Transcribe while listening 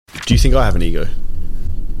Do you think I have an ego?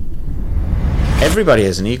 Everybody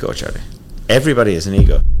has an ego, Charlie. Everybody has an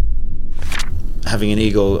ego. Having an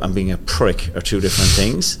ego and being a prick are two different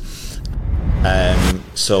things.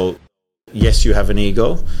 So, yes, you have an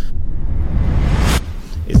ego,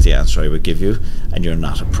 is the answer I would give you, and you're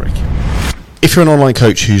not a prick. If you're an online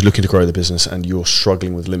coach who's looking to grow the business and you're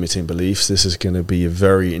struggling with limiting beliefs, this is going to be a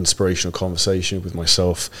very inspirational conversation with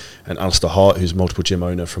myself and Alastair Harte, who's a multiple gym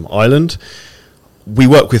owner from Ireland. We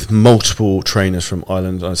work with multiple trainers from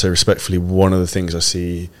Ireland, and I'd say respectfully, one of the things I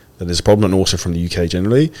see that is a problem, and also from the UK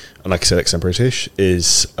generally, and like I said, ex-am British,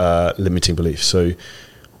 is limiting beliefs. So,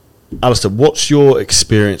 Alastair, what's your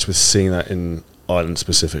experience with seeing that in Ireland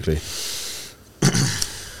specifically?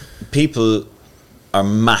 People are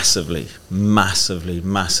massively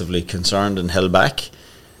concerned and held back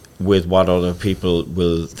with what other people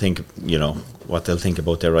will think, what they'll think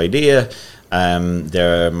about their idea.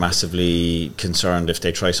 They're massively concerned if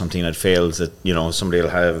they try something that fails, that, somebody will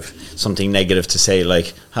have something negative to say,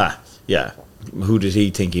 like, who did he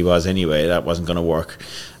think he was anyway? That wasn't going to work.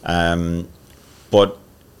 But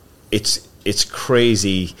it's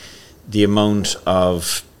crazy the amount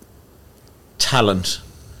of talent,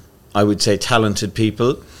 I would say talented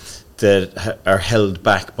people, that are held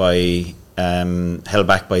back by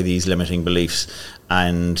these limiting beliefs,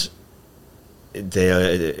 and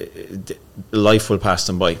life will pass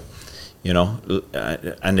them by,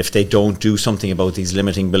 and if they don't do something about these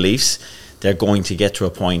limiting beliefs, they're going to get to a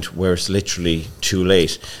point where it's literally too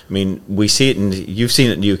late. I mean, you've seen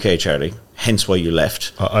it in the UK, Charlie, hence why you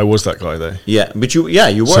left. I was that guy though. Yeah, but you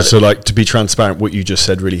were. So like, to be transparent, what you just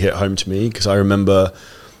said really hit home to me, because I remember,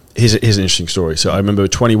 here's an interesting story. So I remember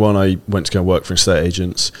 21, I went to go work for estate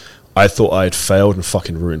agents. I thought I had failed and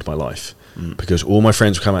fucking ruined my life. Because all my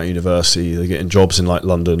friends were coming out of university, they're getting jobs in like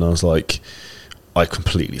London. I was like, I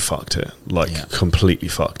completely fucked it. Completely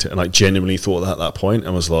fucked it. And I genuinely thought that at that point,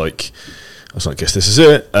 and was like, guess this is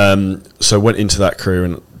it. So I went into that career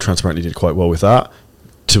and transparently did quite well with that,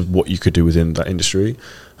 to what you could do within that industry.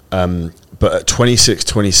 But at 26,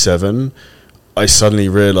 27, I suddenly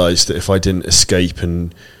realised that if I didn't escape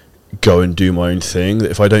and go and do my own thing, that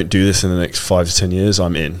if I don't do this in the next 5 to 10 years,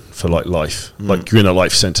 I'm in for like life. Like, you're in a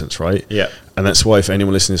life sentence, right? Yeah. And that's why, if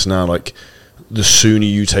anyone listening to this now, like, the sooner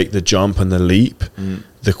you take the jump and the leap,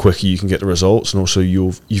 the quicker you can get the results. And also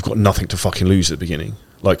you've got nothing to fucking lose at the beginning.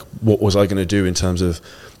 Like, what was I going to do in terms of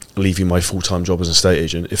leaving my full-time job as an estate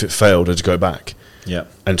agent? If it failed, I'd go back. Yeah.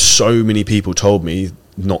 And so many people told me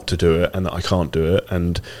not to do it and that I can't do it.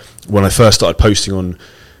 And when I first started posting on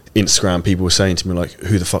Instagram, people were saying to me, like,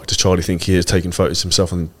 who the fuck does Charlie think he is, taking photos of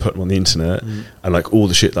himself and putting them on the internet, and like all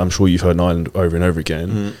the shit that I'm sure you've heard in Ireland over and over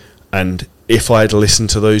again. And if I had listened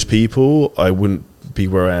to those people, I wouldn't be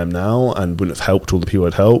where I am now and wouldn't have helped all the people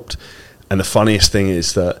I'd helped. And the funniest thing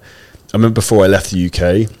is that I remember before I left the UK,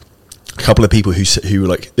 a couple of people who were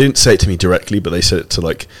like, they didn't say it to me directly, but they said it to,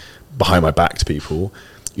 like, behind my back to people.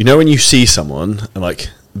 When you see someone and like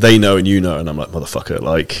they know and you know, and I'm like, motherfucker,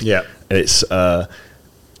 like, yeah, it's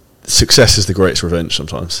success is the greatest revenge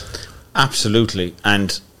sometimes. Absolutely.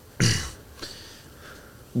 And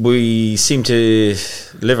we seem to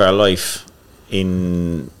live our life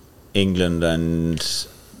in England and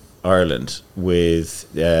Ireland with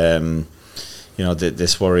this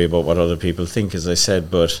worry about what other people think, as I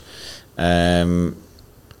said, but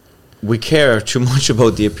we care too much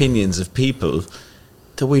about the opinions of people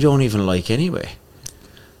that we don't even like anyway.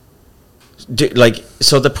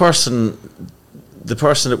 So the person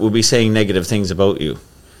that will be saying negative things about you,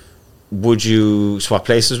 would you swap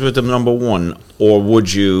places with them, number one, or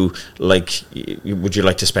would you like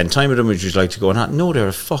to spend time with them? Would you like to go on? No, they're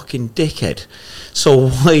a fucking dickhead. So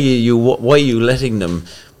why are you letting them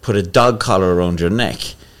put a dog collar around your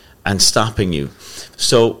neck and stopping you?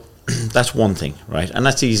 So that's one thing, right? And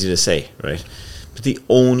that's easy to say, right? But the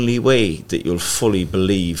only way that you'll fully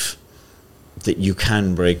believe that you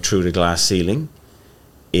can break through the glass ceiling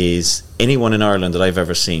is anyone in Ireland that I've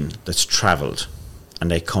ever seen that's travelled and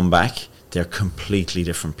they come back, they're completely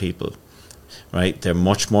different people, right? They're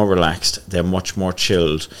much more relaxed, they're much more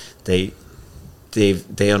chilled, they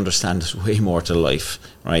understand there's way more to life,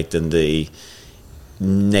 right, than the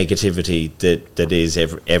negativity that is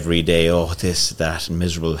every day, this, that,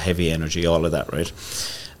 miserable, heavy energy, all of that, right?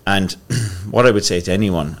 And what I would say to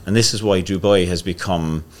anyone, and this is why Dubai has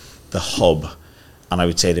become the hub, and I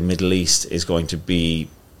would say the Middle East is going to be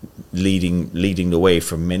leading the way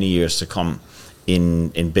for many years to come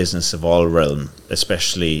in business of all realm,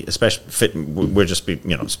 especially we're just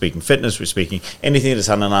speaking fitness, we're speaking anything that's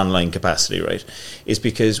on an online capacity, right? Is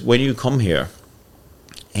because when you come here,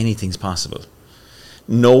 anything's possible.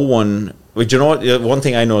 no one. Well, do you know what? One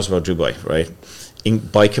thing I know about Dubai, right?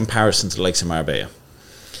 By comparison to the likes of Marbella.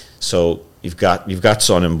 So you've got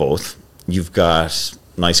sun in both. You've got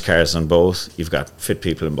nice cars on both. You've got fit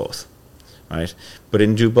people in both, right? But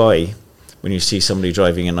in Dubai, when you see somebody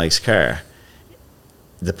driving a nice car,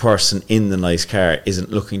 the person in the nice car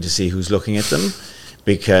isn't looking to see who's looking at them,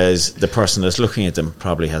 because the person that's looking at them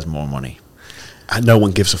probably has more money. And no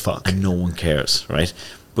one gives a fuck. And no one cares, right?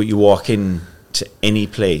 But you walk in to any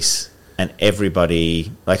place and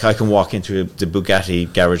everybody, like I can walk into the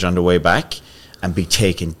Bugatti garage on the way back and be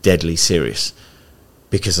taken deadly serious,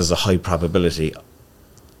 because there's a high probability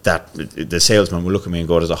that the salesman will look at me and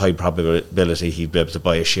go, there's a high probability he'd be able to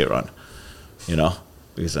buy a shit run, you know,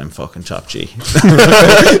 because I'm fucking top G.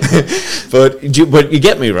 but you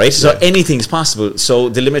get me, right? So anything's possible. So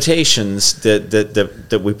the limitations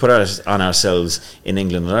that we put on ourselves in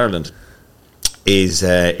England and Ireland is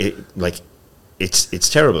it's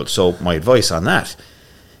terrible. So my advice on that: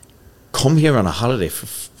 come here on a holiday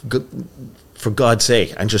for God's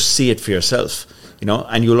sake, and just see it for yourself, you know,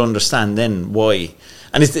 and you'll understand then why.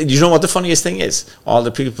 And you know what the funniest thing is? All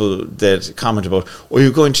the people that comment about, oh,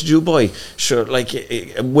 you're going to Dubai, sure, like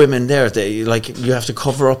women there, they, like you have to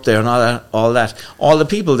cover up there and all that. All the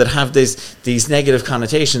people that have these negative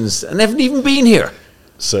connotations and haven't even been here.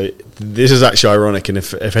 So this is actually ironic, and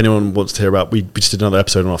if anyone wants to hear about, we just did another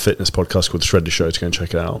episode on our fitness podcast called The Shredder Show, to go and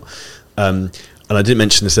check it out. And I didn't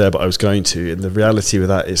mention this there, but I was going to. And the reality with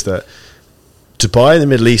that is that Dubai in the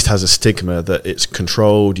Middle East has a stigma that it's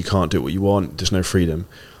controlled, you can't do what you want, there's no freedom.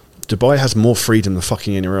 Dubai has more freedom than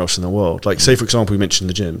fucking anywhere else in the world. Like, say, for example, we mentioned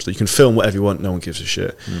the gyms. Like, you can film whatever you want, no one gives a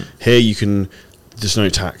shit. Here you can, there's no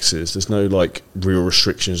taxes, there's no, like, real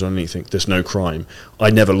restrictions on anything, there's no crime. I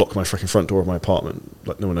never lock my fucking front door of my apartment.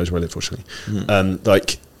 Like, no one knows where I live, fortunately.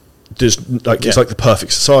 Like, there's, like, it's like the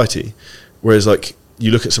perfect society. Whereas, like, you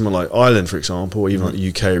look at someone like Ireland, for example, or even like the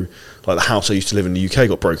UK, like the house I used to live in the UK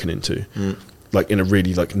got broken into. Like in a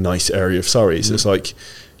really like nice area of Surrey. So it's like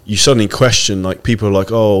you suddenly question, like people are like,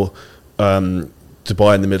 oh,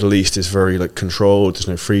 Dubai in the Middle East is very like controlled, there's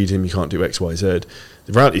no freedom, you can't do X, Y, Z.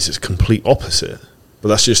 The reality is it's complete opposite. But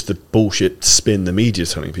that's just the bullshit spin the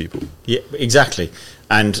media's telling people. Yeah, exactly.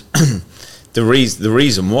 And the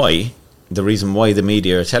reason why the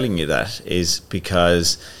media are telling you that is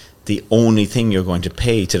because the only thing you're going to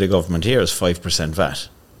pay to the government here is 5% VAT.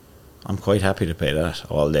 I'm quite happy to pay that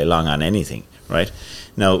all day long on anything, right?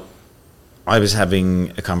 Now, I was having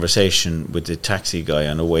a conversation with the taxi guy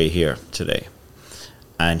on the way here today,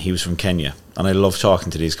 and he was from Kenya. And I love talking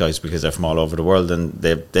to these guys because they're from all over the world, and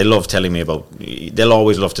they love telling me about, they'll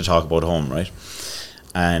always love to talk about home, right?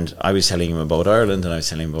 And I was telling him about Ireland, and I was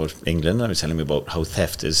telling him about England, and I was telling him about how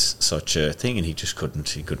theft is such a thing, and he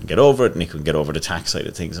couldn't get over it, and he couldn't get over the tax side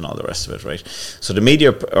of things and all the rest of it, right? So the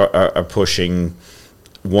media are pushing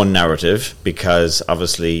one narrative, because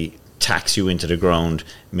obviously tax you into the ground,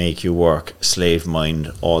 make you work, slave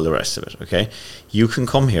mind, all the rest of it, okay? You can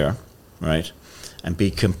come here, right, and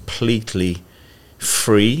be completely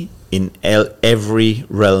free in every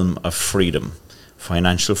realm of freedom.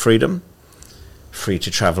 Financial freedom, free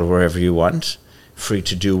to travel wherever you want, free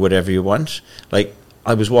to do whatever you want. Like,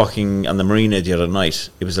 I was walking on the marina the other night,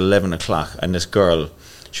 it was 11 o'clock, and this girl,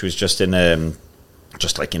 she was just in a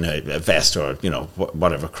vest or, you know,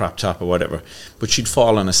 whatever, crop top or whatever, but she'd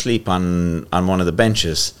fallen asleep on one of the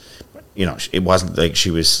benches. You know, it wasn't like she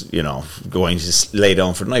was, you know, going to lay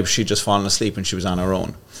down for the night, but she'd just fallen asleep and she was on her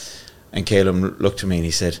own. And Caleb looked at me and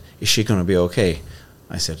he said, is she going to be okay?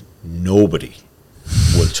 I said, nobody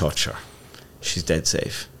will touch her. She's dead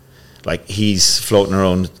safe. Like, he's floating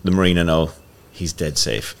around the marina now, he's dead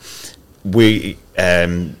safe. We,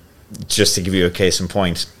 just to give you a case in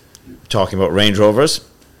point, talking about Range Rovers,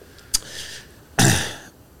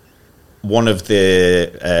 one of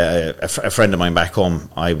the a friend of mine back home,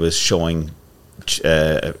 I was showing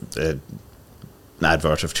an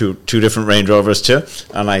advert of two different Range Rovers to,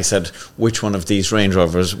 and I said, which one of these Range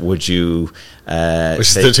Rovers would you which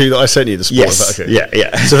is the two that I sent you, the Sport? Yes. Okay.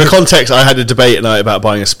 Yeah. So for context, I had a debate tonight about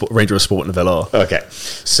buying a Range Rover Sport and a Velar. Okay,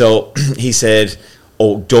 so he said,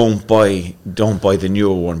 oh, don't buy the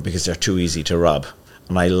newer one because they're too easy to rob.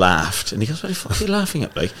 And I laughed, and he goes, what the fuck are you laughing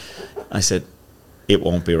at? Like, I said, it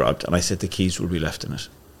won't be robbed. And I said, the keys will be left in it.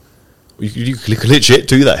 You can legit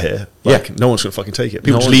do that here. Like, no one's going to fucking take it.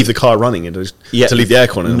 People just leave the car running and just to leave the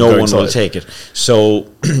aircon and no go one inside. will take it.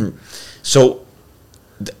 So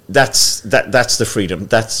that's the freedom.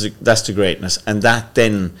 That's the greatness. And that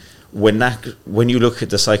then, when you look at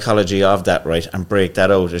the psychology of that, right, and break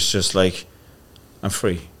that out, it's just like, I'm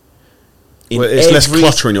free. it's less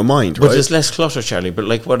clutter in your mind, right? But there's less clutter, Charlie. But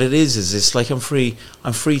like what it is it's like I'm free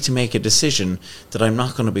to make a decision that I'm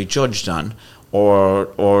not going to be judged on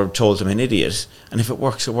or told I'm an idiot. And if it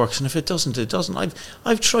works, it works, and if it doesn't, it doesn't.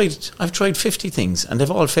 I've tried 50 things and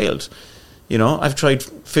they've all failed. You know, I've tried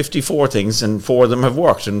 54 things and 4 of them have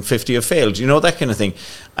worked and 50 have failed. You know, that kind of thing.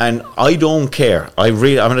 And I don't care. I'm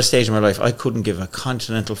at a stage in my life I couldn't give a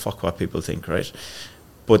continental fuck what people think, right?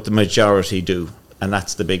 But the majority do. And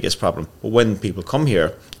that's the biggest problem. But when people come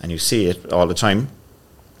here and you see it all the time,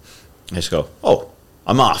 they just go, oh,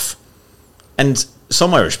 I'm off. And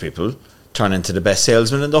some Irish people turn into the best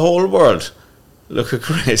salesman in the whole world. Look at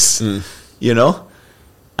Chris, you know?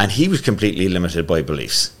 And he was completely limited by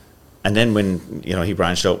beliefs. And then when, you know, he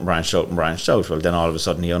branched out, well, then all of a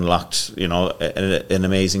sudden he unlocked, you know, an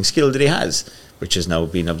amazing skill that he has, which is now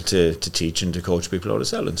being able to teach and to coach people how to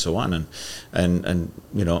sell and so on. And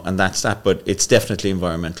you know, and that's that. But it's definitely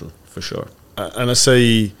environmental, for sure. And I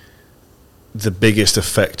say the biggest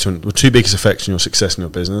effect, the two biggest effects on your success in your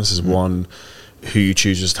business is one, who you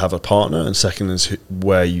choose to have a partner, and second is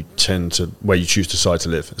where you choose to decide to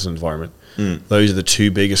live as an environment. Those are the two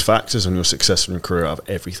biggest factors on your success in your career out of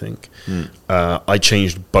everything. I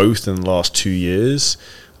changed both in the last 2 years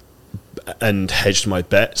and hedged my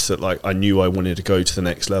bets that like I knew I wanted to go to the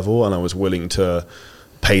next level and I was willing to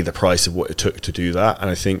pay the price of what it took to do that. And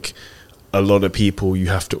I think a lot of people, you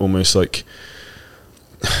have to almost like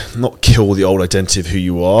not kill the old identity of who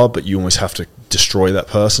you are, but you almost have to destroy that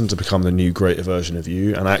person to become the new greater version of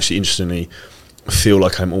you. And actually, interestingly, I feel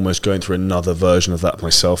like I'm almost going through another version of that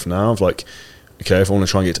myself now, of like, okay, if I want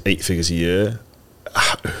to try and get to 8 figures a year,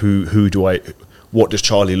 what does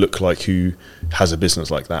Charlie look like who has a business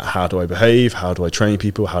like that? How do I behave? How do I train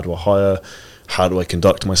people? How do I hire? How do I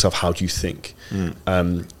conduct myself? How do you think?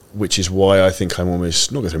 Which is why I think I'm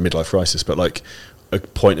almost not going through a midlife crisis, but like a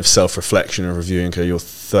point of self-reflection and reviewing, okay, you're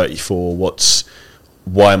 34,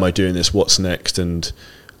 why am I doing this? What's next? And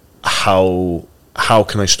how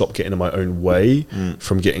can I stop getting in my own way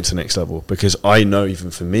from getting to the next level? Because I know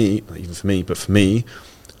for me,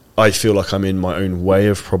 I feel like I'm in my own way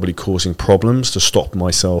of probably causing problems to stop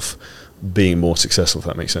myself being more successful, if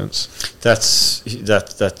that makes sense. That's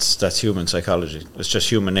human psychology. It's just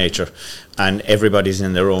human nature, and everybody's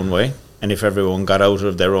in their own way. And if everyone got out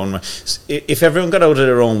of their own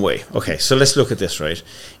way, okay, so let's look at this, right?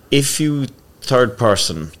 If you third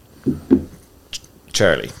person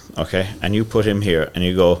Charlie, okay, and you put him here and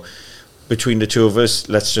you go, between the two of us,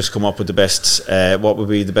 let's just come up with the best, what would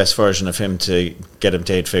be the best version of him to get him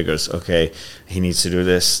to 8 figures? Okay, he needs to do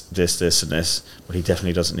this, and this, but he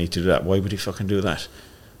definitely doesn't need to do that. Why would he fucking do that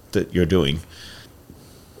you're doing?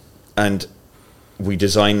 And we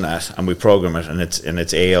design that and we program it, and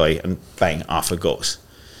it's AI, and bang, off it goes.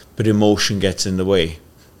 But emotion gets in the way,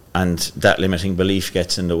 and that limiting belief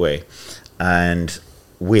gets in the way. And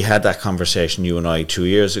we had that conversation, you and I, 2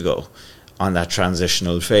 years ago, on that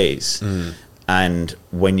transitional phase. And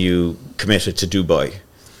when you committed to Dubai,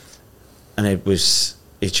 and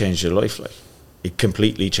it changed your life, like it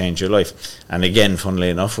completely changed your life. And again, funnily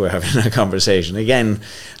enough, we're having a conversation again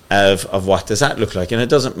of what does that look like. And it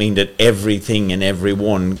doesn't mean that everything and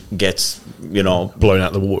everyone gets, blown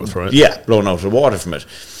out the water from it. Yeah, blown out of the water from it.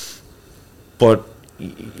 But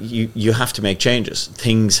you have to make changes.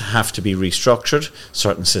 Things have to be restructured.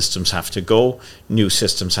 Certain systems have to go. New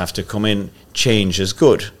systems have to come in. Change is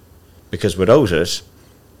good, because without it,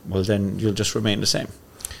 well, then you'll just remain the same.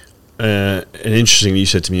 And interestingly, you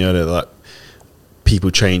said to me earlier that people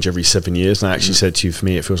change every 7 years, and I actually said to you, for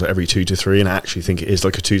me, it feels like every 2 to 3, and I actually think it is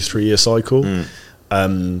like a 2 to 3 year cycle.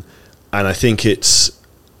 And I think it's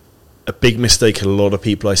a big mistake a lot of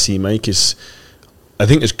people I see make is, I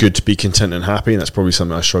think it's good to be content and happy, and that's probably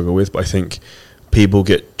something I struggle with, but I think people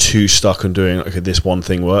get too stuck on doing, okay, this one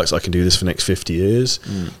thing works, I can do this for the next 50 years.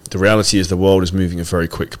 The reality is the world is moving at a very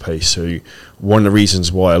quick pace. So one of the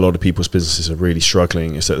reasons why a lot of people's businesses are really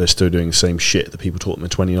struggling is that they're still doing the same shit that people taught them in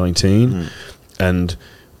 2019. And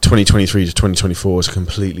 2023 to 2024 is a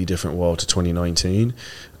completely different world to 2019.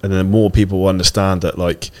 And then more people understand that,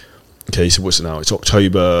 like, okay, so what's it now? It's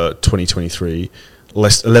October 2023.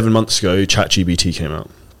 11 months ago, ChatGPT came out.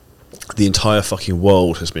 The entire fucking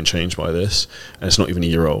world has been changed by this, and it's not even a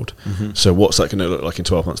year old. So what's that going to look like in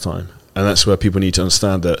 12 months' time? And that's where people need to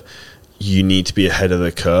understand that you need to be ahead of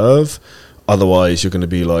the curve. Otherwise, you're going to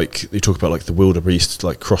be like, they talk about like the wildebeest,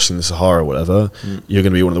 like crossing the Sahara or whatever. You're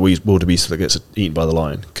going to be one of the wildebeest that gets eaten by the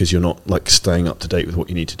lion, because you're not like staying up to date with what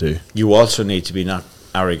you need to do. You also need to be not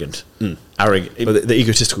arrogant. Arrogant, but they're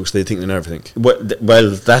egotistical, so they think they know everything. Well,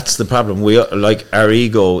 that's the problem. Our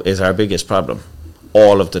ego is our biggest problem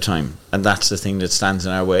all of the time, and that's the thing that stands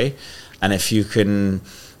in our way. And if you can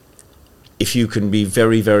be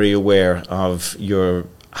very, very aware of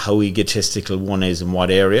how egotistical one is in what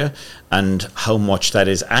area and how much that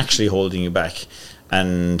is actually holding you back,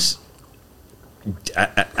 and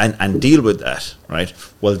deal with that, right?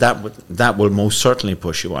 Well, that will most certainly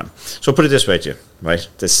push you on. So put it this way to you, right?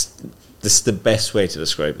 This is the best way to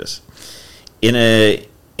describe this. In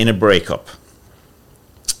a breakup,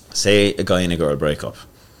 say a guy and a girl break up,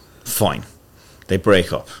 fine, they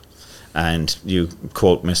break up, and you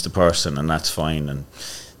quote miss the person, and that's fine,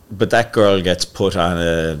 but that girl gets put on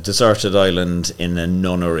a deserted island in a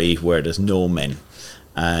nunnery where there's no men,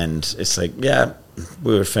 and it's like, yeah,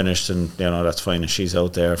 we were finished, and that's fine, and she's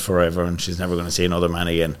out there forever, and she's never going to see another man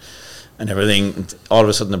again, and everything. All of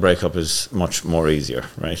a sudden, the breakup is much more easier,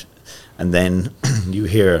 right? And then you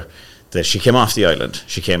hear that she came off the island,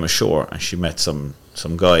 she came ashore, and she met some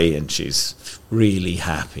guy, and she's really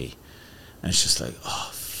happy, and it's just like, oh,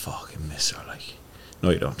 fucking miss her. Like, no,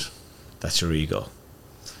 you don't. That's your ego.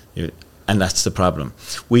 And that's the problem.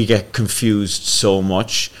 We get confused so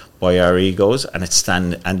much by our egos, and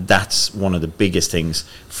and that's one of the biggest things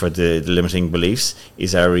for the limiting beliefs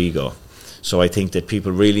is our ego. So I think that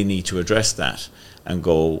people really need to address that and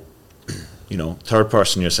go, third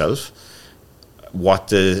person yourself.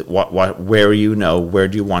 Where are you now? Where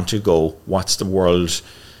do you want to go? What's the world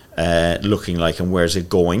looking like, and where's it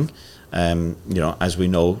going? As we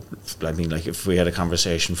know, I mean, like if we had a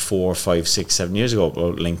conversation 4, 5, 6, 7 years ago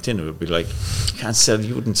about LinkedIn, it would be like,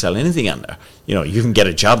 you wouldn't sell anything on there. You can get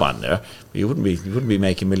a job on there, but you wouldn't be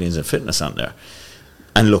making millions in fitness on there.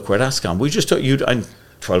 And look where that's gone. We just thought in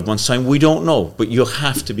 12 months' time, we don't know, but you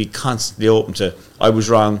have to be constantly open to, I was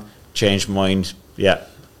wrong, changed my mind, yeah,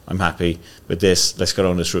 I'm happy with this, let's go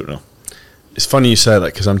down this route now. It's funny you say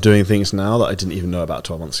that, because I'm doing things now that I didn't even know about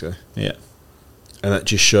 12 months ago. Yeah. And that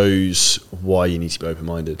just shows why you need to be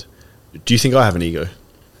open-minded. Do you think I have an ego?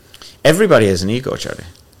 Everybody has an ego, Charlie.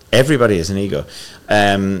 Everybody has an ego.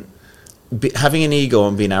 Having an ego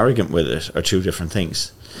and being arrogant with it are two different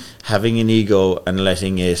things. Having an ego and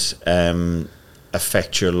letting it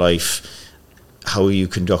affect your life, how you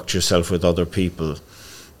conduct yourself with other people,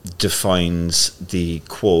 defines the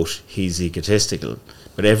quote, he's egotistical.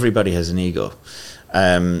 But everybody has an ego.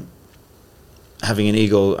 Having an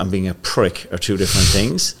ego and being a prick are two different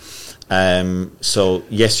things. So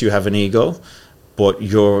yes, you have an ego, but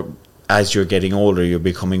as you're getting older, you're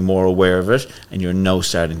becoming more aware of it, and you're now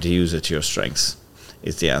starting to use it to your strengths,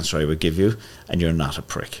 is the answer I would give you, and you're not a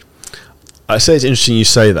prick. I say it's interesting you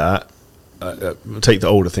say that. Take the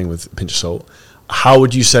older thing with a pinch of salt. How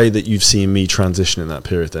would you say that you've seen me transition in that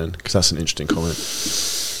period then? Because that's an interesting comment.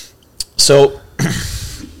 So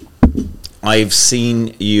I've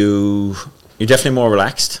seen you're definitely more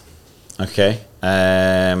relaxed, okay?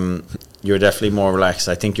 You're definitely more relaxed.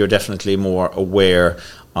 I think you're definitely more aware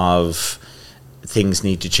of things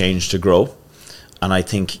need to change to grow. And I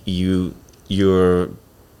think you're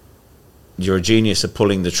a genius at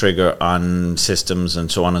pulling the trigger on systems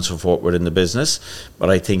and so on and so forth within the business. But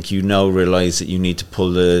I think you now realise that you need to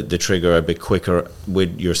pull the trigger a bit quicker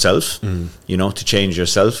with yourself, to change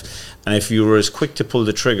yourself. And if you were as quick to pull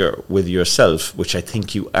the trigger with yourself, which I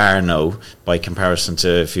think you are now by comparison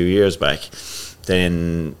to a few years back,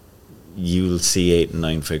 then you'll see 8 and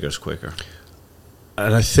 9 figures quicker.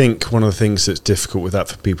 And I think one of the things that's difficult with that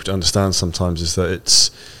for people to understand sometimes is that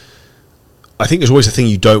I think there's always a thing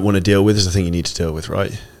you don't want to deal with is the thing you need to deal with,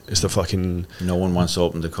 right? It's the fucking... No one wants to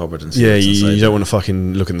open the cupboard and see what's inside. You don't want to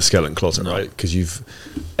fucking look in the skeleton closet, right? Because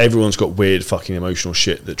everyone's got weird fucking emotional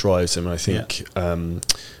shit that drives them. And I think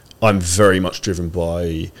I'm very much driven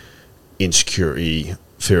by insecurity,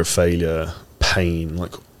 fear of failure, pain,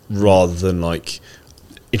 like rather than like...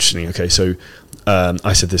 Interesting, okay, so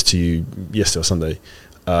I said this to you yesterday or Sunday.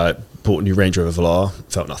 Bought a new Range Rover Velar,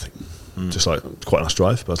 felt nothing. Just like quite a nice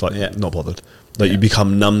drive, but I was like, not bothered. Like you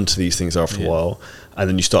become numb to these things after a while, and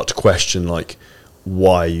then you start to question like,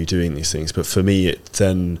 why are you doing these things? But for me, it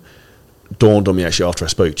then dawned on me actually after I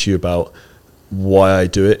spoke to you about why I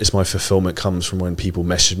do it. Is my fulfillment comes from when people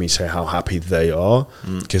message me, say how happy they are,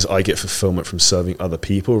 because I get fulfillment from serving other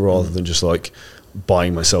people rather than just like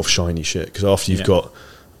buying myself shiny shit. Because after you've got,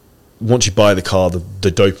 once you buy the car, the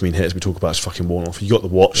dopamine hit, as we talk about, is fucking worn off. You got the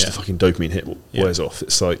watch, the fucking dopamine hit wears off.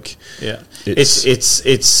 It's like,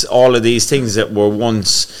 it's all of these things that were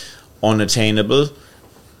once unattainable.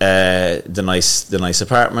 The nice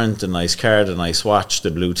apartment, the nice car, the nice watch, the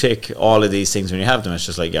blue tick, all of these things. When you have them, it's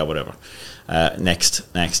just like, whatever. Next.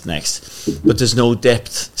 But there's no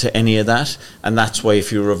depth to any of that, and that's why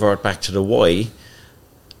if you revert back to the why,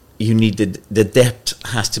 you need the depth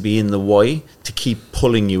has to be in the why to keep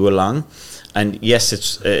pulling you along. And yes,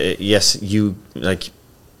 it's yes, you get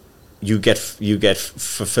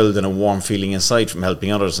fulfilled in a warm feeling inside from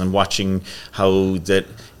helping others and watching how that,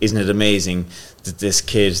 isn't it amazing that this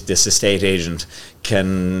kid, this estate agent,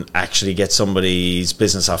 can actually get somebody's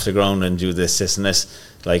business off the ground and do this and this.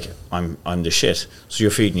 Like, I'm the shit. So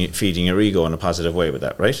you're feeding your ego in a positive way with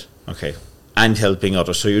that, right? Okay. And helping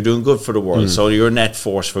others. So you're doing good for the world. So you're a net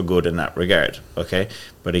force for good in that regard. Okay.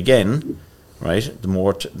 But again, right, the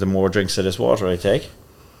more drinks of this water I take,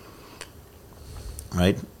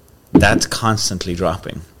 right, that's constantly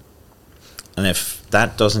dropping. And if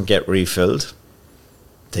that doesn't get refilled,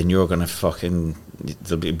 then you're going to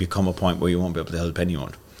there'll become a point where you won't be able to help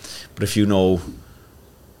anyone. But if you know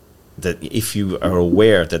that, if you are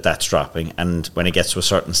aware that that's dropping, and when it gets to a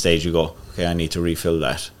certain stage you go, okay, I need to refill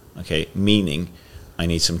that. Okay, meaning I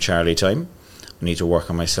need some Charlie time. I need to work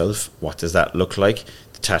on myself. What does that look like?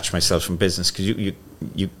 Detach myself from business, because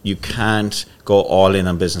you can't go all in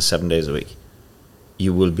on business 7 days a week.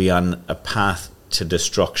 You will be on a path to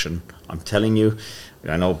destruction. I'm telling you.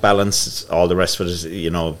 I know balance, all the rest of it is, a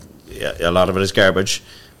lot of it is garbage,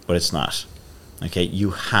 but it's not. Okay, you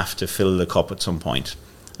have to fill the cup at some point,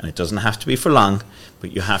 and it doesn't have to be for long,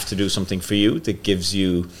 but you have to do something for you that gives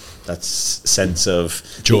you that sense of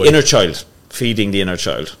joy. The inner child, feeding the inner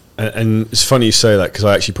child. And it's funny you say that, because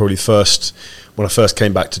I actually probably when I first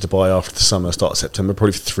came back to Dubai after the summer, start of September,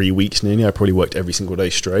 probably for 3 weeks nearly, I probably worked every single day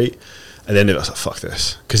straight. And then I was like, fuck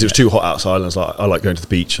this. Because it was too hot outside, and I like going to the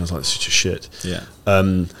beach, and I was like, this is just shit. Yeah.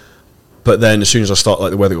 But then as soon as I start,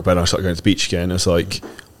 like, the weather got better, I started going to the beach again. It's like,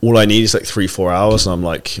 all I need is like 3-4 hours, and I'm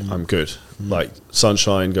like, I'm good. Like,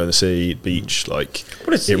 sunshine, go in the sea, beach, like,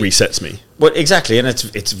 it resets me. Well, exactly, and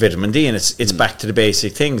it's vitamin D, and it's back to the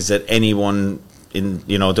basic things that anyone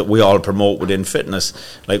that we all promote within fitness.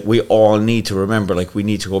 Like, we all need to remember, like, we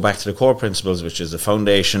need to go back to the core principles, which is the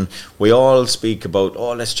foundation. We all speak about,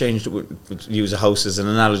 let's change use a house as an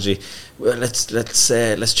analogy. Well,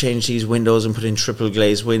 let's change these windows and put in triple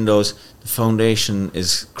glazed windows. The foundation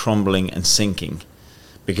is crumbling and sinking,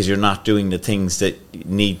 because you're not doing the things that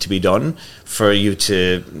need to be done for you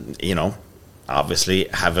to, obviously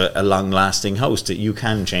have a long-lasting house that you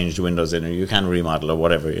can change the windows in, or you can remodel, or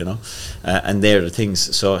whatever, and they're the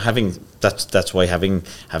things. So that's why having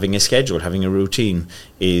a schedule, having a routine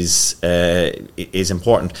is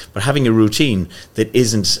important. But having a routine that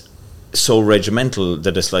isn't so regimental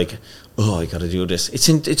that it's like, I got to do this.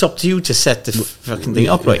 It's up to you to set the fucking thing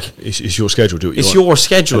up. Like, it's your schedule. Do what you want. It's your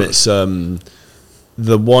schedule. And it's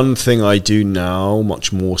the one thing I do now,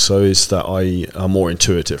 much more so, is that I am more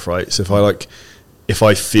intuitive, right? So if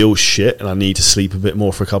I feel shit and I need to sleep a bit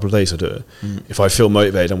more for a couple of days, I do it. If I feel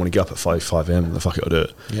motivated, I want to get up at 5 a.m, then fuck it, I'll do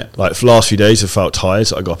it. Yeah. Like, for the last few days, I felt tired,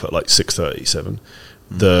 so I got up at like 6:30, 7.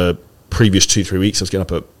 The previous 2-3 weeks, I was getting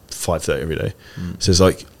up at 5:30 every day. So it's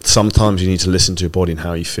like, sometimes you need to listen to your body and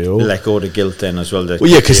how you feel. Let go of the guilt then as well. Well,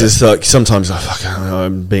 yeah, because it's like, sometimes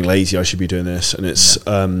I'm being lazy, I should be doing this. And it's...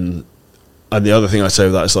 And the other thing I say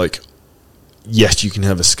with that is, like, yes, you can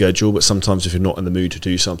have a schedule, but sometimes if you're not in the mood to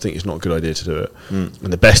do something, it's not a good idea to do it. And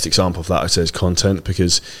the best example of that, I say, is content,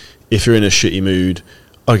 because if you're in a shitty mood,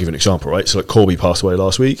 I'll give you an example, right? So, like, Corby passed away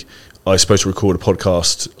last week. I was supposed to record a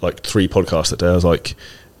podcast, like 3 podcasts that day. I was like,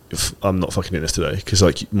 I'm not fucking doing this today, because,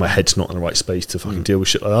 like, my head's not in the right space to fucking deal with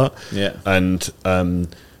shit like that. Yeah. And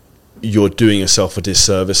you're doing yourself a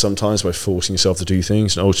disservice sometimes by forcing yourself to do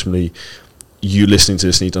things, and ultimately, you listening to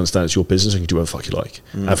this need to understand it's your business and you can do whatever the fuck you like.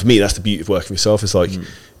 And for me, that's the beauty of working with yourself. It's like,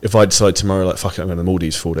 if I decide tomorrow, like, fuck it, I'm going to the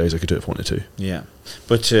Maldives 4 days, I could do it if I wanted to. Yeah.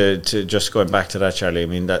 But to just going back to that, Charlie, I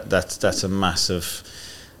mean, that's a massive,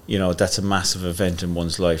 that's a massive event in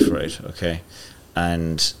one's life, right? Okay.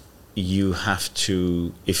 And you have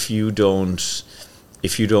to, if you don't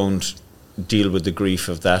deal with the grief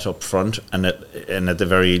of that up front, and at the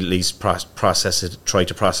very least try to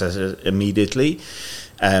process it immediately,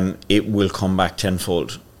 it will come back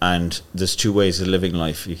tenfold. And there's 2 ways of living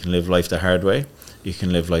life. You can live life the hard way, you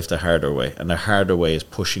can live life the harder way. And the harder way is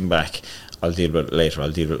pushing back. I'll deal with it later,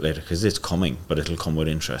 because it's coming, but it'll come with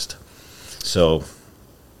interest. So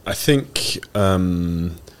I think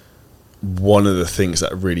one of the things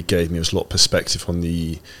that really gave me was a lot of perspective on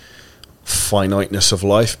the finiteness of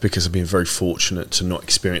life, because I've been very fortunate to not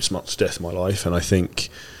experience much death in my life. And I think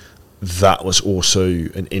that was also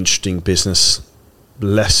an interesting business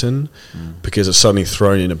lesson, because I've suddenly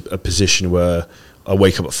thrown in a position where I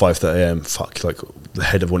wake up at 5:30 a.m, like, the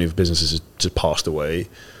head of one of your businesses has just passed away,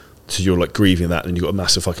 so you're like grieving that, and you've got a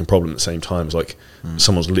massive fucking problem at the same time. It's like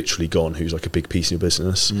someone's literally gone who's like a big piece in your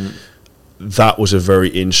business. That was a very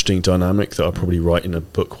interesting dynamic that I'll probably write in a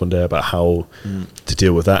book one day about how to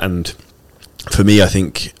deal with that. And for me, I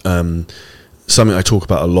think something I talk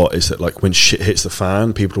about a lot is that, like, when shit hits the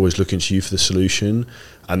fan, people are always looking to you for the solution,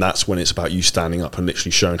 and that's when it's about you standing up and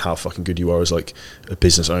literally showing how fucking good you are as, like, a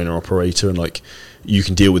business owner, operator, and, like, you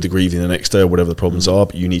can deal with the grieving the next day or whatever the problems are,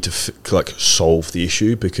 but you need to like solve the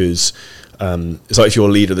issue, because it's like if you're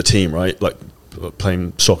a leader of the team, right, like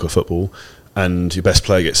playing soccer, football, and your best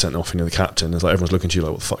player gets sent off and you're the captain, it's like everyone's looking to you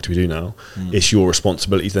like, what the fuck do we do now? It's your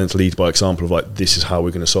responsibility then to lead by example of, like, this is how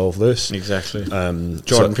we're going to solve this. Exactly.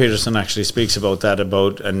 Jordan Peterson actually speaks about that,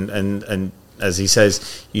 and as he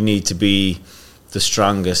says, you need to be the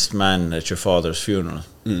strongest man at your father's funeral,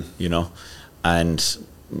 you know, and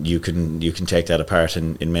you can take that apart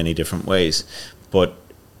in many different ways, but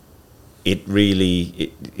it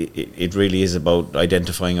really is about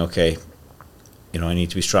identifying, okay, you know, I need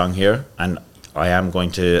to be strong here, and I am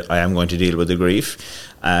going to deal with the grief.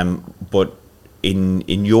 But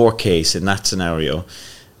in your case, in that scenario,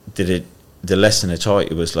 the lesson it taught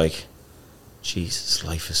you was like, Jesus,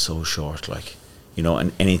 life is so short, like, you know,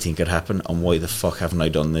 and anything could happen. And why the fuck haven't I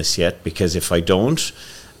done this yet? Because if I don't,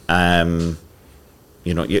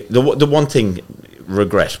 you know, the one thing,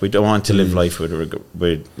 regret. We don't want to live life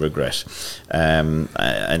with regret.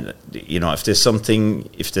 And you know, if there's something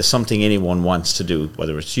anyone wants to do,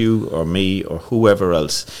 whether it's you or me or whoever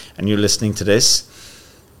else, and you're listening to this,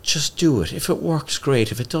 just do it. If it works,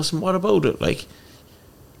 great. If it doesn't, what about it? Like,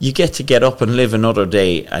 you get up and live another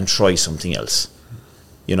day and try something else.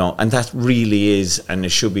 You know, and that really is, and it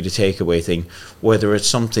should be the takeaway thing, whether it's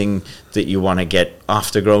something that you want to get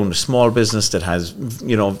off the ground, a small business that has,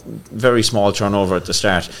 you know, very small turnover at the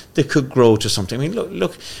start, that could grow to something. I mean,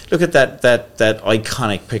 look at that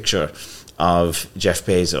iconic picture of Jeff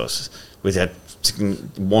Bezos with that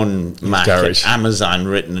one Mac at Amazon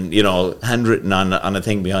written, you know, handwritten on a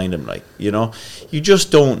thing behind him. Like, you know, you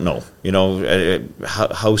just don't know, you know,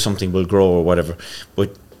 how something will grow or whatever,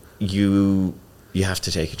 but you have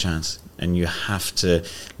to take a chance, and you have to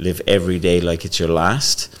live every day like it's your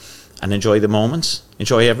last, and enjoy the moments,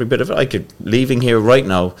 enjoy every bit of it. I could, leaving here right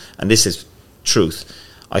now, and this is truth,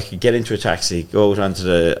 I could get into a taxi, go out onto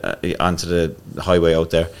the highway out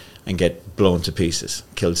there, and get blown to pieces,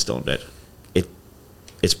 killed stone dead.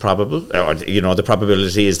 It's probable, or, you know, the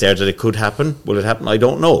probability is there that it could happen. Will it happen? I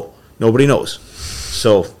don't know. Nobody knows.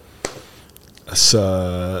 So that's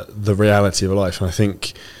the reality of life, and I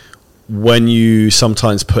think when you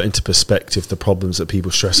sometimes put into perspective the problems that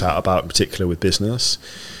people stress out about, in particular with business,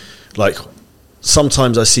 like,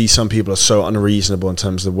 sometimes I see some people are so unreasonable in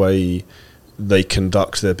terms of the way they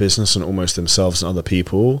conduct their business and almost themselves and other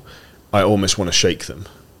people, I almost want to shake them,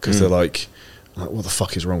 because they're like, what the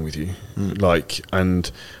fuck is wrong with you? Like,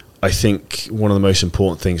 and I think one of the most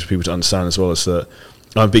important things for people to understand as well is that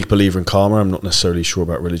I'm a big believer in karma. I'm not necessarily sure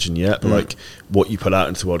about religion yet, but like, what you put out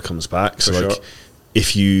into the world comes back. So, like,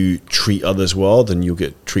 if you treat others well, then you'll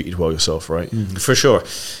get treated well yourself, right? For sure.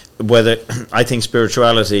 Whether I think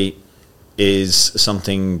spirituality is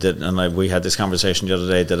something that, and we had this conversation the other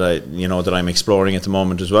day, that I'm exploring at the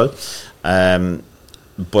moment as well.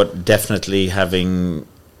 But definitely having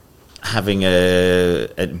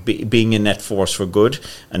being a net force for good,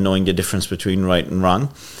 and knowing the difference between right and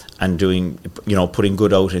wrong, and doing, you know, putting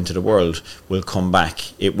good out into the world will come back.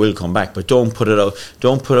 It will come back, but don't put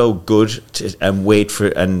out good and wait for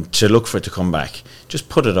and to look for it to come back. Just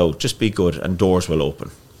put it out. Just be good, and doors will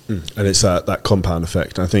open. And it's that compound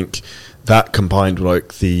effect. And I think that, combined with,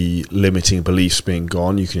 like, the limiting beliefs being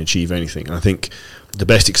gone, you can achieve anything. And I think the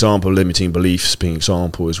best example of limiting beliefs being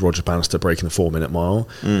example is Roger Bannister breaking the 4-minute mile.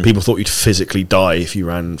 People thought you'd physically die if you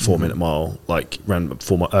ran 4-minute mile, like ran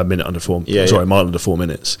a mile under 4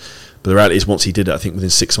 minutes. But the reality is, once he did it, I think within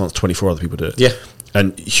 6 months, 24 other people did it. Yeah.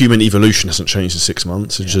 And human evolution hasn't changed in 6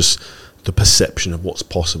 months. It's just the perception of what's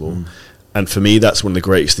possible. And for me, that's one of the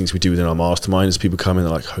greatest things we do within our mastermind, is people come in,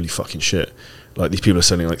 they're like, holy fucking shit. Like, these people are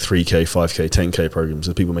selling like 3K, 5K, 10K programs.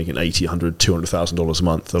 There's people making $80,000, $100,000, $200,000 a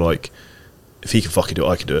month. They're like, if he can fucking do it,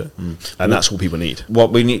 I can do it. And that's what people need.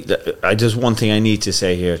 What we need, there's one thing I need to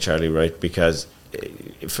say here, Charlie, right? Because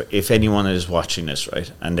if anyone is watching this, right,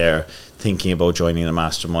 and they're thinking about joining the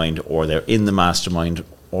mastermind, or they're in the mastermind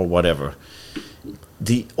or whatever,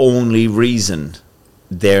 the only reason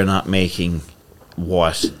they're not making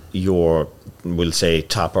what your, we'll say,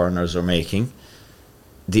 top earners are making,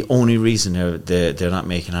 the only reason they're not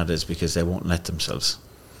making that is because they won't let themselves.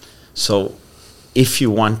 So if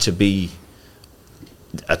you want to be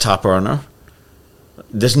a top earner,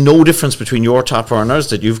 there's no difference between your top earners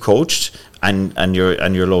that you've coached and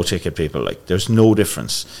your low ticket people. Like, there's no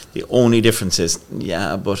difference. The only difference is,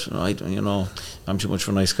 but I don't, you know, I'm too much of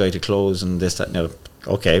a nice guy to close, and this, that, and the other.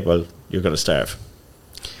 Okay, well, you're going to starve.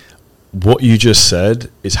 what you just said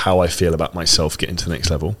is how I feel about myself getting to the next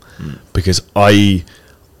level. Because I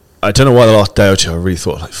don't know why the last day or two I really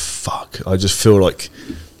thought, like, fuck, I just feel like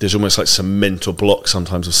there's almost like some mental block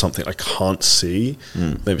sometimes of something I can't see.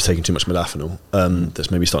 Maybe it's taking too much modafinil.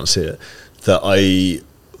 That's maybe starting to see it. That I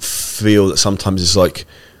feel that sometimes it's like,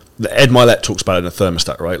 Ed Milet talks about it in a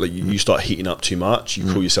thermostat, right? Like you start heating up too much, you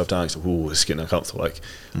cool yourself down, you say, oh, it's getting uncomfortable. Like,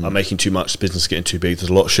 I'm making too much, the business is getting too big,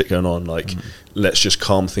 there's a lot of shit going on. Like, let's just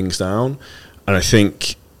calm things down. And I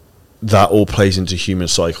think that all plays into human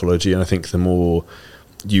psychology. And I think the more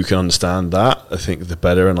you can understand that, I think the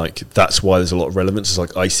better. And like, that's why there's a lot of relevance. It's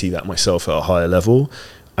like, I see that myself at a higher level.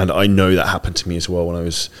 And I know that happened to me as well when I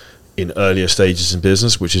was in earlier stages in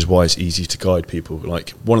business, which is why it's easy to guide people.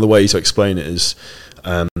 Like, one of the ways I explain it is,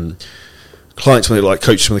 clients, when they like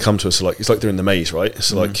coaches, when they come to us, are like, it's like they're in the maze, right?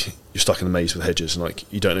 So like, you're stuck in the maze with hedges, and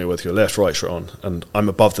like, you don't know whether you're left, right, straight on. And I'm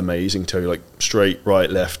above the maze and can tell you like straight, right,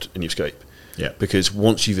 left, and you escape. Yeah. Because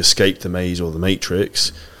once you've escaped the maze or the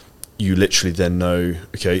matrix, you literally then know,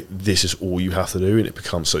 okay, this is all you have to do, and it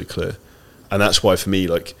becomes so clear. And that's why for me,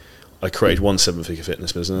 like, I created one 7-figure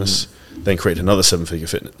fitness business, then created another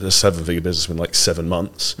 7-figure business in like 7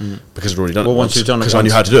 months, because I'd already done it once, because I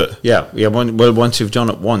knew how to do it. Yeah. Once you've done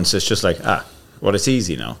it once, it's just like, well, it's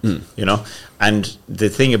easy now, you know. And the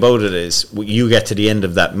thing about it is, you get to the end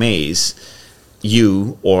of that maze,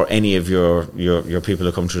 you or any of your people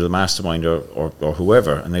who come through the mastermind or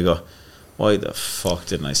whoever, and they go, why the fuck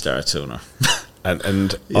didn't I start sooner?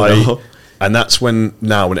 and that's when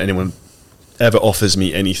anyone ever offers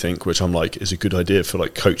me anything which I'm like is a good idea for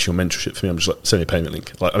like coaching or mentorship for me, I'm just like, send me a payment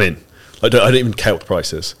link. Like, I mean, I don't even care what the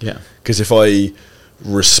price is. Yeah. Because if I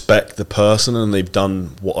respect the person and they've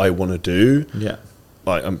done what I want to do,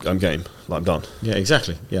 like, I'm game. Like, I'm done. Yeah,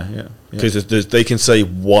 exactly. Yeah. Because they can say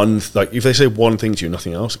if they say one thing to you,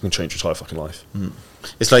 nothing else, it can change your entire fucking life.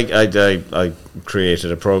 It's like I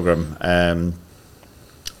created a program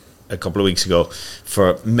a couple of weeks ago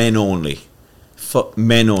for men only.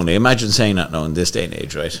 Men only. Imagine saying that now in this day and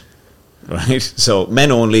age, right? Right. So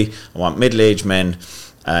men only. I want middle-aged men.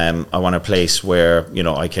 I want a place where, you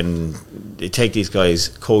know, I can take these guys,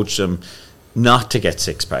 coach them, not to get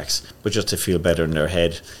six packs, but just to feel better in their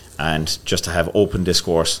head and just to have open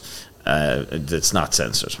discourse that's not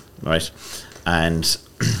censored, right? And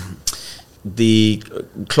the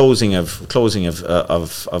closing of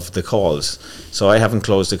the calls. So I haven't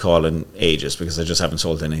closed a call in ages because I just haven't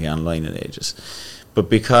sold anything online in ages. But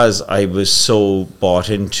because I was so bought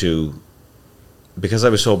into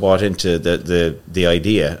the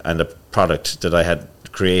idea and the product that I had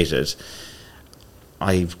created,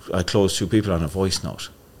 I closed 2 people on a voice note.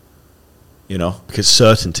 You know, because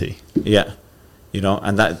certainty. Yeah, you know,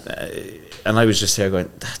 and I was just there going,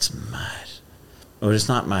 that's mad. Well, it's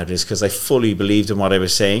not mad. It's because I fully believed in what I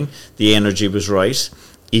was saying. The energy was right,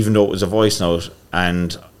 even though it was a voice note,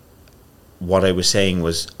 and what I was saying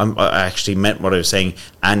was, I actually meant what I was saying,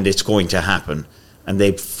 and it's going to happen. And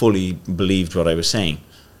they fully believed what I was saying,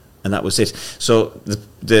 and that was it. So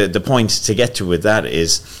the point to get to with that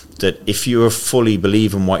is that if you fully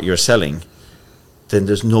believe in what you're selling, then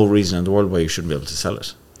there's no reason in the world why you shouldn't be able to sell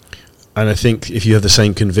it. And I think if you have the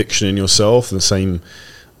same conviction in yourself, the same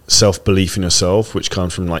self-belief in yourself, which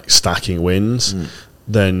comes from like stacking wins,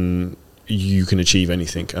 then you can achieve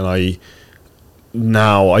anything. And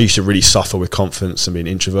I used to really suffer with confidence and being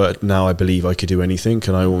introverted. Now I believe I could do anything,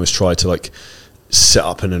 and I almost try to like set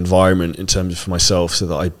up an environment in terms of for myself so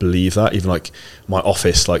that I believe that. Even like my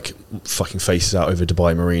office like fucking faces out over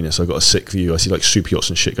Dubai Marina, so I've got a sick view. I see like super yachts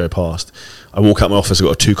and shit go past. I walk out my office, I've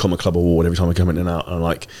got a 2 Comma Club award every time I come in and out, and I'm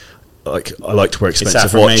like I like to wear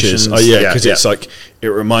expensive watches. Because it's like, it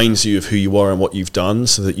reminds you of who you are and what you've done,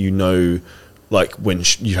 so that you know, like, when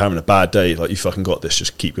you're having a bad day, like, you fucking got this,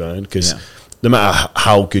 just keep going. Because no matter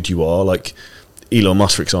how good you are, like Elon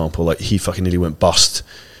Musk, for example, like, he fucking nearly went bust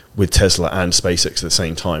with Tesla and SpaceX at the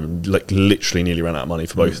same time, like, literally nearly ran out of money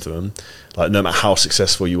for both of them. Like, no matter how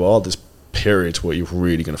successful you are, there's periods where you're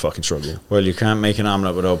really going to fucking struggle. Well, you can't make an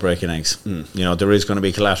omelette without breaking eggs. You know, there is going to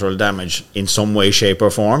be collateral damage in some way, shape or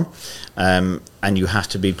form, and you have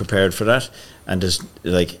to be prepared for that. And there's,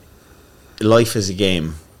 like, life is a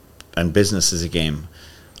game and business is a game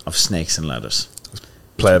of snakes and ladders.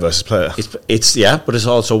 Player versus player. It's but it's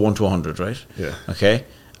also 1 to 100, right? Yeah. Okay,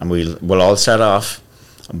 and we'll all start off.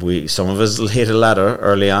 Some of us will hit a ladder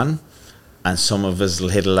early on, and some of us will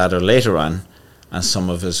hit a ladder later on, and some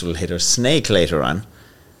of us will hit a snake later on,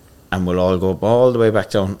 and we'll all go all the way back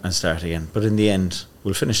down and start again. But in the end,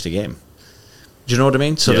 we'll finish the game. Do you know what I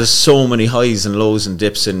mean? So there's so many highs and lows and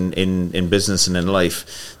dips in business and in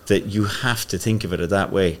life that you have to think of it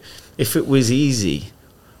that way. If it was easy,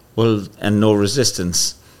 Well, and no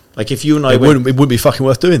resistance. Like if you and I It wouldn't be fucking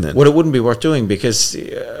worth doing then. well, it wouldn't be worth doing because,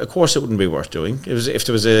 of course, it wouldn't be worth doing. It was if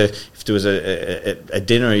there was a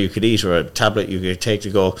dinner you could eat or a tablet you could take to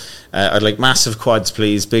go. I'd like massive quads,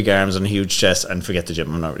 please, big arms and a huge chest, and forget the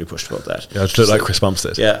gym. I'm not really pushed about that. Yeah, I just look like Chris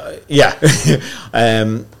Bumstead. Yeah.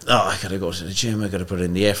 I gotta go to the gym. I gotta put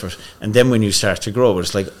in the effort, and then when you start to grow,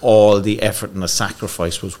 it's like all the effort and the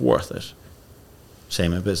sacrifice was worth it.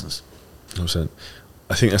 Same in business. 100%.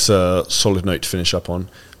 I think that's a solid note to finish up on.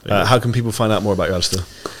 How can people find out more about you, Alastair?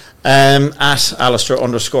 At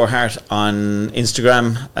Alastair_Harte on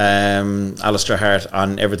Instagram, Alastair Harte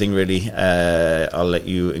on everything really. I'll let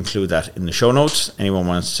you include that in the show notes. Anyone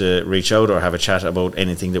wants to reach out or have a chat about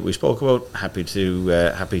anything that we spoke about, happy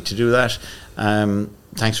to do that.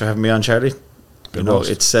 Thanks for having me on, Charlie.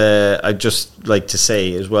 It's I'd just like to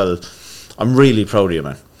say as well, I'm really proud of you,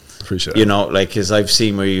 man. Appreciate it. Because I've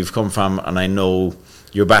seen where you've come from, and I know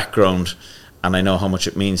your background, and I know how much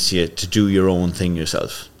it means to you to do your own thing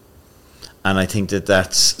yourself. And I think that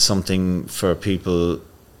that's something for people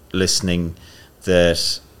listening,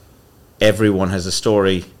 that everyone has a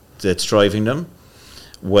story that's driving them,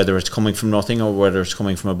 whether it's coming from nothing or whether it's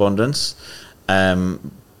coming from abundance,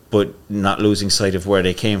 but not losing sight of where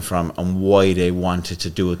they came from and why they wanted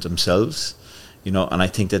to do it themselves. And I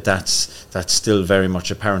think that that's still very much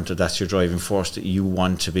apparent, that that's your driving force, that you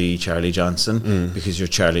want to be Charlie Johnson because you're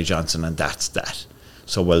Charlie Johnson, and that's that.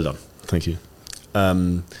 So well done. Thank you.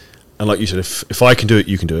 And like you said, if I can do it,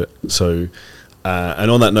 you can do it. So, and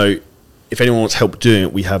on that note, if anyone wants help doing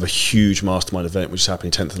it, we have a huge mastermind event which is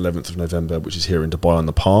happening 10th and 11th of November, which is here in Dubai on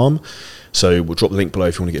the Palm. So we'll drop the link below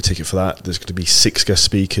if you want to get a ticket for that. There's going to be 6 guest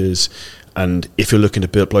speakers, and if you're looking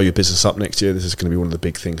to blow your business up next year, this is going to be one of the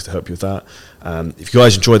big things to help you with that. If you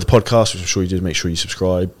guys enjoyed the podcast, which I'm sure you did, make sure you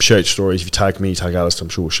subscribe, share your stories. If you tag me, tag Alastair, I'm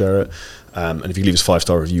sure we'll share it. And if you leave us a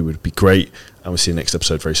 5-star review, it would be great. And we'll see you next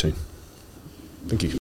episode very soon. Thank you.